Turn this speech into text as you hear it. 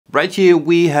Right here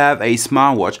we have a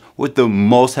smartwatch with the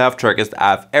most health trackers that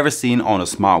I've ever seen on a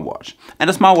smartwatch. And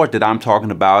the smartwatch that I'm talking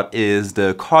about is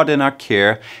the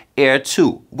Kardena Air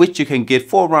 2, which you can get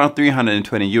for around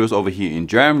 320 euros over here in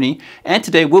Germany. And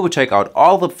today we will check out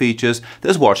all the features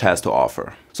this watch has to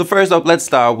offer. So first up, let's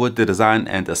start with the design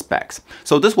and the specs.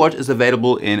 So this watch is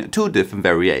available in two different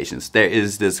variations. There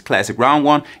is this classic round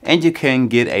one, and you can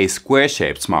get a square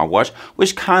shaped smartwatch,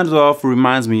 which kind of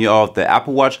reminds me of the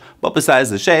Apple Watch, but besides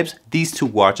the shapes, these two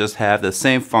watches have the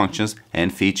same functions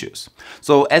and features.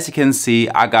 So as you can see,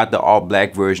 I got the all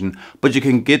black version, but you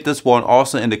can get this one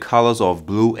also in the colors of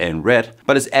blue and red,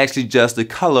 but it's actually just the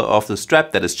color of the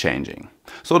strap that is changing.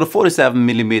 So the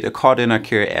 47mm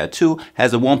Kardena Air 2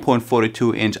 has a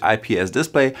 1.42-inch IPS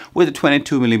display with a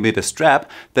 22mm strap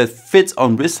that fits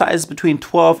on wrist sizes between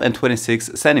 12 and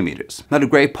 26 centimeters. Now the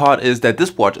great part is that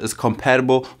this watch is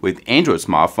compatible with Android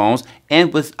smartphones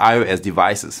and with iOS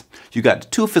devices. You got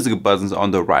two physical buttons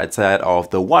on the right side of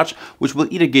the watch, which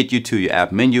will either get you to your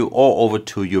app menu or over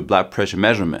to your blood pressure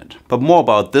measurement. But more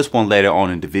about this one later on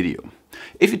in the video.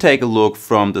 If you take a look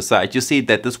from the side, you see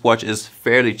that this watch is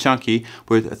fairly chunky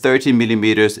with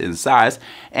 13mm in size,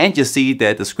 and you see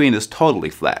that the screen is totally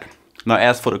flat. Now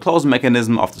as for the closing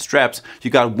mechanism of the straps, you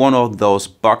got one of those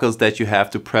buckles that you have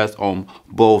to press on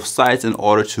both sides in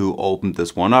order to open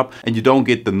this one up, and you don't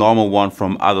get the normal one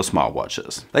from other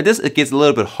smartwatches. Like this, it gets a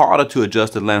little bit harder to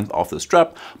adjust the length of the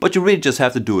strap, but you really just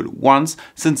have to do it once,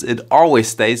 since it always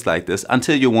stays like this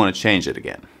until you want to change it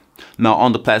again. Now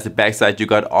on the plastic backside, you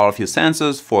got all of your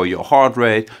sensors for your heart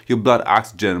rate, your blood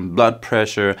oxygen, blood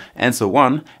pressure, and so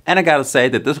on. And I gotta say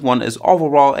that this one is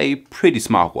overall a pretty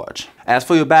smartwatch. As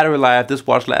for your battery life, this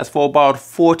watch lasts for about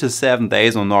 4 to 7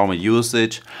 days on normal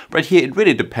usage. But here it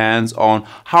really depends on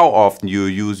how often you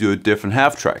use your different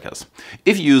health trackers.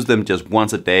 If you use them just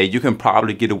once a day, you can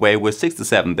probably get away with 6 to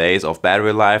 7 days of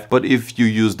battery life. But if you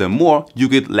use them more, you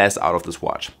get less out of this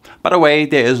watch. By the way,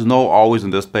 there is no always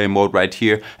on display mode right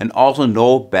here, and also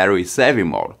no battery saving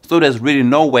mode. So there's really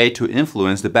no way to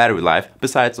influence the battery life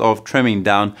besides of trimming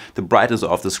down the brightness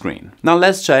of the screen. Now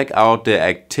let's check out the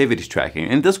activity tracking,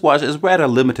 and this watch is rather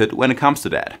limited when it comes to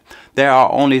that. There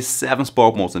are only 7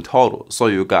 sport modes in total. So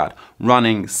you got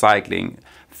running, cycling,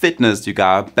 fitness, you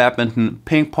got badminton,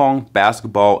 ping pong,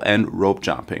 basketball, and rope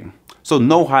jumping. So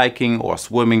no hiking or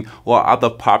swimming or other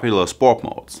popular sport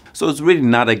modes. So it's really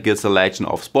not a good selection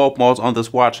of sport modes on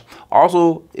this watch.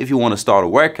 Also, if you want to start a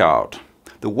workout,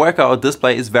 the workout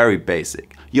display is very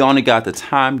basic. You only got the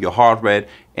time, your heart rate,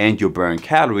 and your burned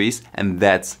calories, and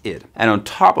that's it. And on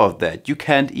top of that, you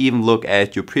can't even look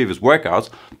at your previous workouts,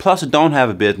 plus you don't have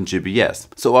a built-in GPS.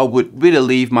 So I would really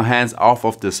leave my hands off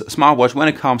of this smartwatch when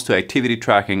it comes to activity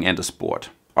tracking and the sport.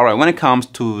 Alright, when it comes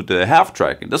to the health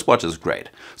tracking, this watch is great.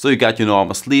 So you got your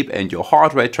normal sleep and your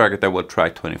heart rate tracker that will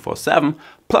track 24/7.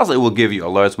 Plus it will give you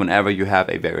alerts whenever you have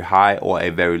a very high or a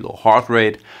very low heart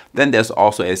rate. Then there's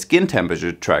also a skin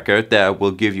temperature tracker that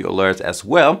will give you alerts as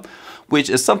well, which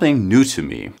is something new to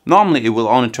me. Normally it will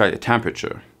only track the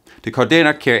temperature. The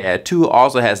Kardena Air 2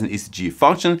 also has an ECG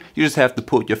function. You just have to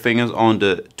put your fingers on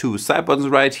the two side buttons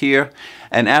right here,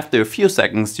 and after a few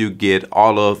seconds you get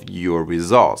all of your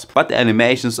results. But the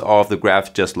animations of the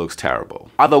graph just looks terrible.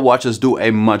 Other watches do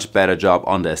a much better job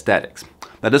on the aesthetics.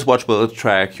 Now this watch will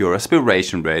track your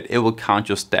respiration rate, it will count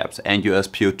your steps and your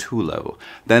SpO2 level.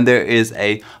 Then there is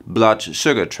a blood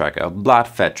sugar tracker, blood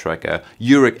fat tracker,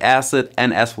 uric acid,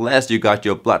 and as well as you got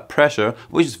your blood pressure,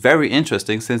 which is very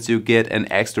interesting since you get an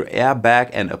extra airbag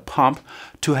and a pump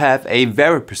to have a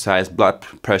very precise blood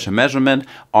pressure measurement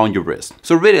on your wrist.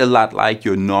 So really a lot like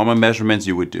your normal measurements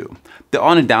you would do. The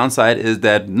only downside is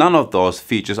that none of those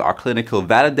features are clinically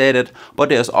validated, but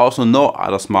there's also no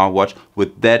other smartwatch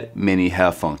with that many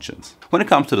health functions. When it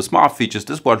comes to the smart features,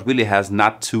 this watch really has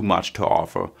not too much to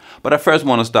offer. But I first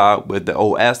want to start with the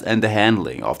OS and the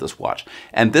handling of this watch.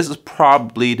 And this is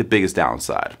probably the biggest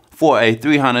downside. For a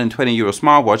 320 euro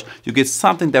smartwatch, you get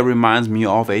something that reminds me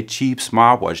of a cheap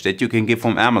smartwatch that you can get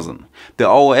from Amazon. The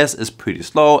OS is pretty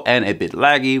slow and a bit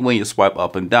laggy when you swipe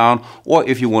up and down, or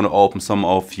if you want to open some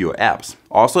of your apps.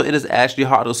 Also, it is actually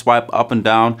hard to swipe up and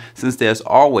down since there's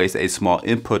always a small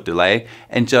input delay,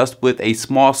 and just with a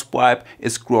small swipe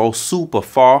it scrolls super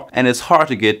far and it's hard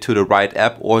to get to the right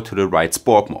app or to the right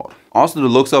sport mode. Also, the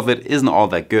looks of it isn't all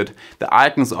that good. The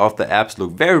icons of the apps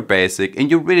look very basic,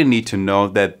 and you really need to know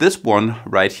that this one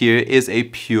right here is a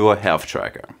pure health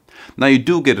tracker. Now you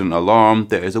do get an alarm,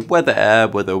 there is a weather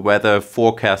app with a weather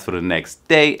forecast for the next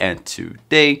day and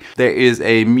today. There is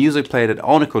a music player that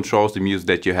only controls the music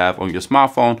that you have on your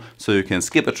smartphone, so you can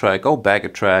skip a track, go back a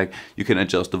track, you can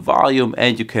adjust the volume,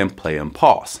 and you can play and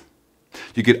pause.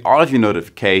 You get all of your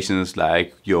notifications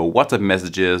like your WhatsApp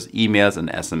messages, emails, and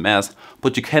SMS,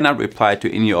 but you cannot reply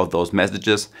to any of those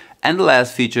messages. And the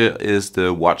last feature is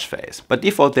the watch face. By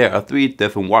default, there are 3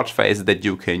 different watch faces that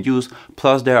you can use,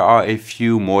 plus there are a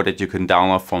few more that you can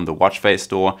download from the watch face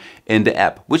store in the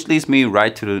app, which leads me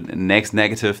right to the next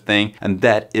negative thing, and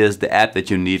that is the app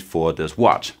that you need for this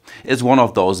watch. It's one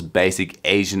of those basic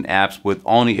Asian apps with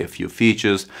only a few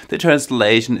features. The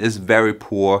translation is very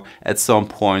poor at some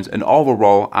points, and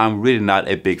overall, I'm really not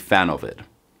a big fan of it.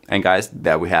 And guys,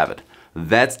 there we have it.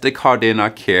 That's the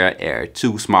Kardena Care Air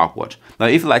 2 smartwatch. Now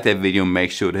if you like that video, make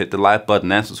sure to hit the like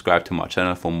button and subscribe to my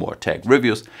channel for more tech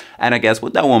reviews. And I guess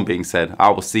with that one being said, I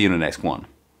will see you in the next one.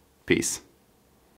 Peace.